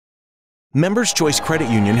Members Choice Credit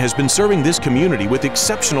Union has been serving this community with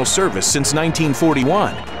exceptional service since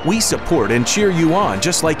 1941. We support and cheer you on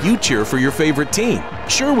just like you cheer for your favorite team.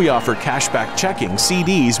 Sure, we offer cashback checking,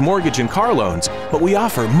 CDs, mortgage, and car loans, but we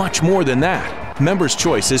offer much more than that. Members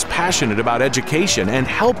Choice is passionate about education and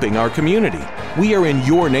helping our community. We are in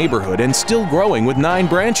your neighborhood and still growing with 9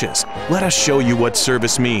 branches. Let us show you what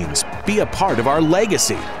service means. Be a part of our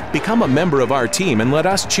legacy. Become a member of our team and let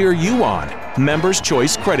us cheer you on. Members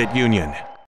Choice Credit Union.